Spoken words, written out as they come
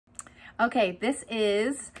Okay, this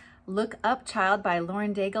is Look Up Child by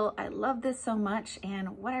Lauren Daigle. I love this so much,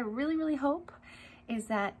 and what I really hope is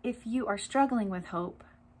that if you are struggling with hope,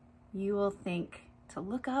 you will think to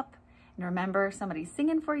look up and remember somebody's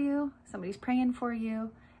singing for you, somebody's praying for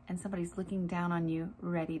you, and somebody's looking down on you,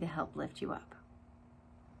 ready to help lift you up.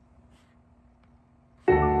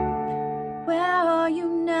 Where are you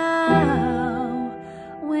now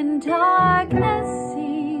when darkness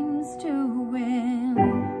seems to win?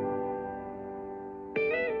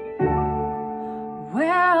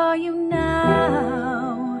 Where are you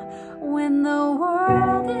now when the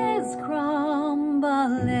world is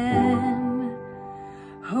crumbling?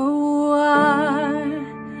 Oh,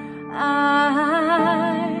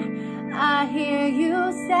 I hear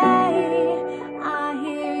you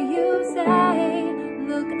say,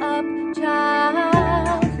 look up,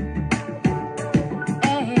 child.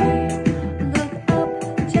 Hey, look up,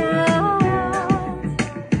 child.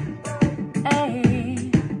 Hey.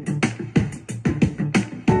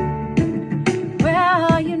 Where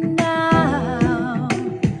are you now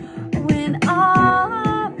when all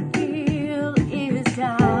I feel is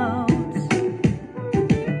doubt?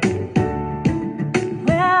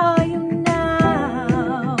 Where are you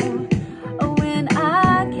now when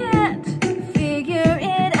I can't figure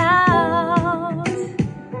it out?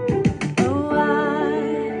 Oh,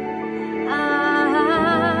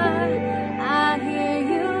 I hear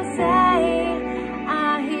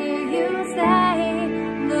you say,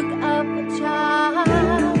 look up,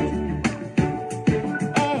 child.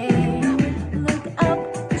 Hey, look up,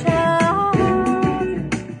 child.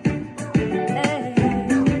 Hey,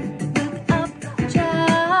 look up,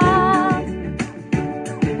 child.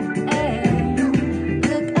 Hey,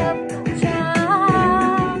 look up,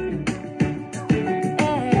 child.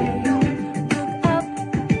 Hey, look up.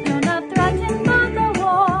 You're not threatened by the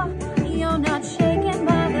war. You're not shaken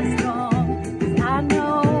by the storm. I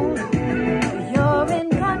know you're in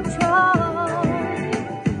control.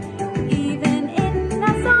 Even in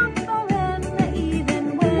the suffering, even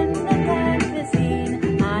when the death is seen,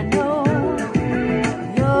 I know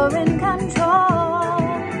you're in control.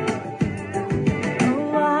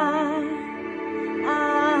 Oh,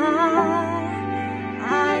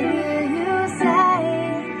 I hear you say,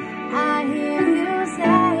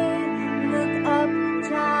 look up,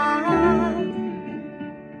 child.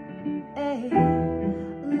 Hey,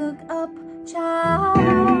 look up, child.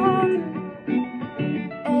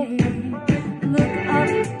 Hey, look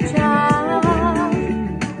up, child.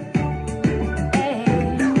 Hey,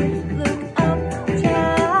 look up,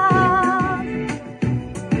 child.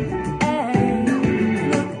 Hey,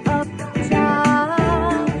 look up,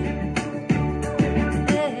 child.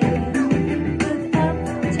 Hey, look up,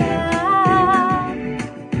 child.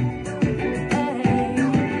 Hey,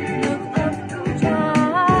 look up,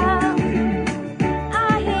 child. I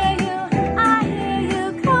hear you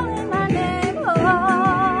calling my name.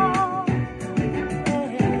 Oh,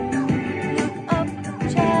 hey, look up,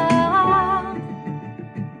 child.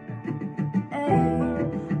 Hey,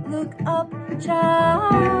 look up,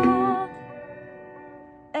 child.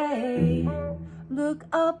 Hey, look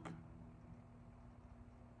up,